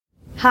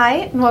Hi,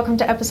 and welcome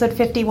to episode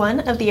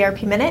 51 of the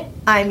ERP Minute.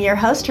 I'm your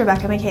host,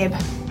 Rebecca McCabe.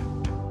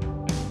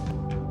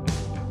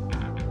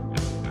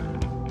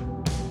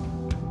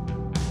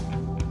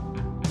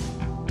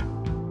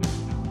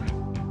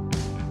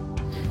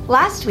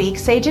 Last week,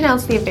 Sage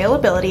announced the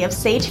availability of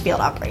Sage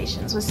Field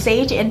Operations with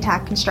Sage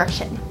Intacct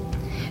Construction.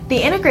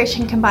 The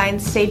integration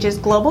combines Sage's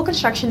global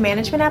construction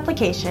management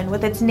application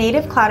with its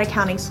native cloud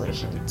accounting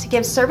solution to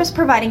give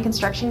service-providing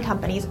construction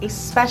companies a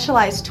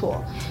specialized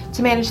tool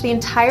to manage the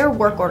entire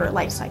work order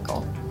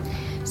lifecycle.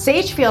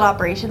 Sage Field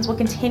Operations will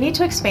continue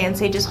to expand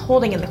Sage's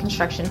holding in the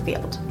construction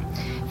field.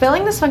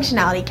 Filling this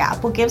functionality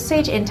gap will give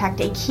Sage Intacct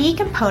a key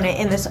component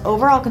in this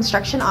overall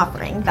construction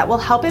offering that will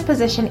help it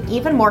position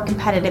even more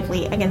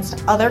competitively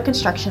against other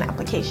construction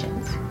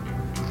applications.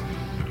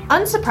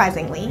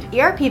 Unsurprisingly,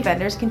 ERP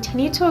vendors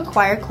continue to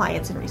acquire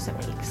clients in recent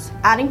weeks,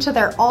 adding to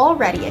their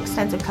already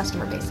extensive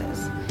customer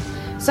bases.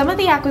 Some of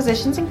the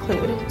acquisitions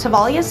include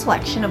Tavalia's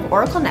selection of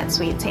Oracle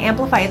NetSuite to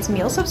amplify its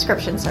meal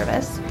subscription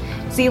service,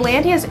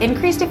 Zealandia's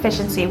increased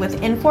efficiency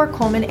with Infor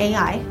Coleman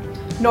AI,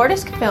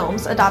 Nordisk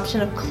Film's adoption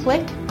of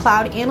Qlik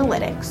Cloud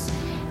Analytics,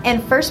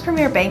 and First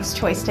Premier Bank's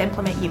choice to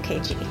implement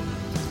UKG.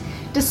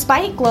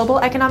 Despite global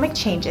economic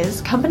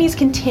changes, companies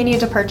continue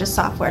to purchase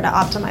software to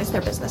optimize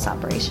their business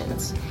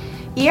operations.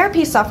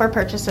 ERP software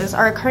purchases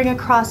are occurring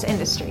across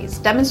industries,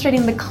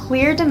 demonstrating the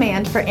clear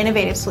demand for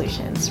innovative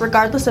solutions,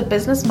 regardless of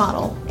business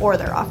model or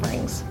their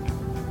offerings.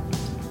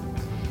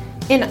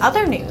 In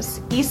other news,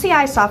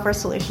 ECI Software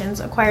Solutions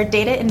acquired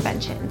Data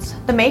Inventions,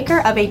 the maker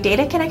of a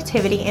data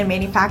connectivity and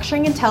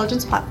manufacturing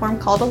intelligence platform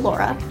called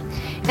Allura,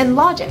 and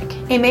Logic,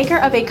 a maker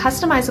of a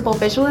customizable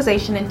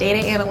visualization and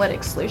data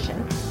analytics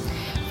solution,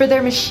 for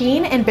their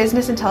machine and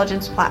business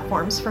intelligence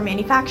platforms for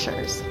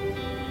manufacturers.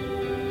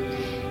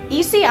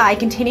 ECI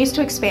continues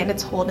to expand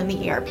its hold in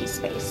the ERP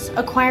space,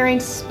 acquiring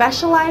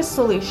specialized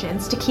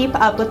solutions to keep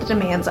up with the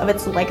demands of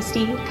its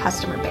legacy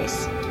customer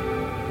base.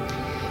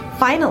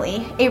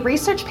 Finally, a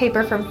research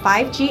paper from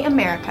 5G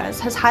Americas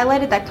has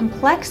highlighted that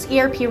complex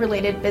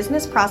ERP-related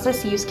business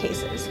process use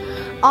cases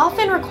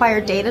often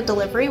require data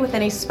delivery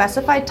within a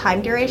specified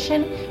time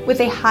duration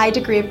with a high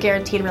degree of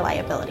guaranteed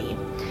reliability.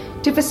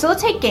 To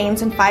facilitate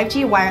gains in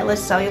 5G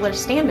wireless cellular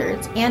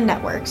standards and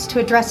networks to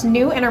address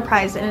new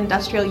enterprise and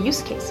industrial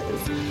use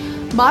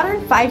cases,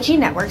 modern 5G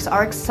networks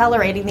are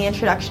accelerating the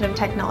introduction of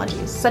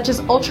technologies such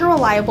as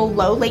ultra-reliable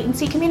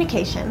low-latency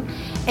communication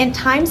and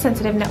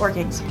time-sensitive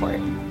networking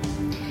support.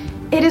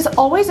 It is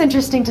always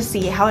interesting to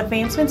see how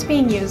advancements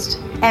being used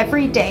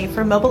every day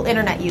for mobile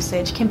internet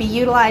usage can be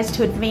utilized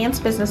to advance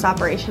business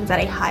operations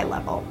at a high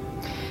level.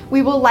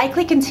 We will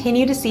likely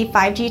continue to see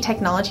 5G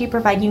technology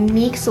provide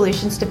unique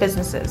solutions to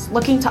businesses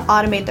looking to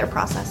automate their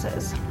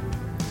processes.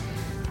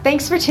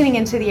 Thanks for tuning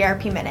into the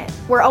ERP Minute.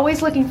 We're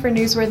always looking for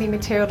newsworthy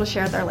material to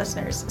share with our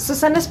listeners, so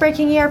send us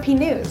breaking ERP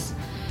news.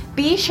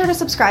 Be sure to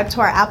subscribe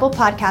to our Apple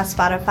Podcast,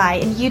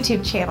 Spotify, and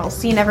YouTube channels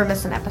so you never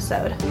miss an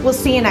episode. We'll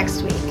see you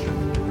next week.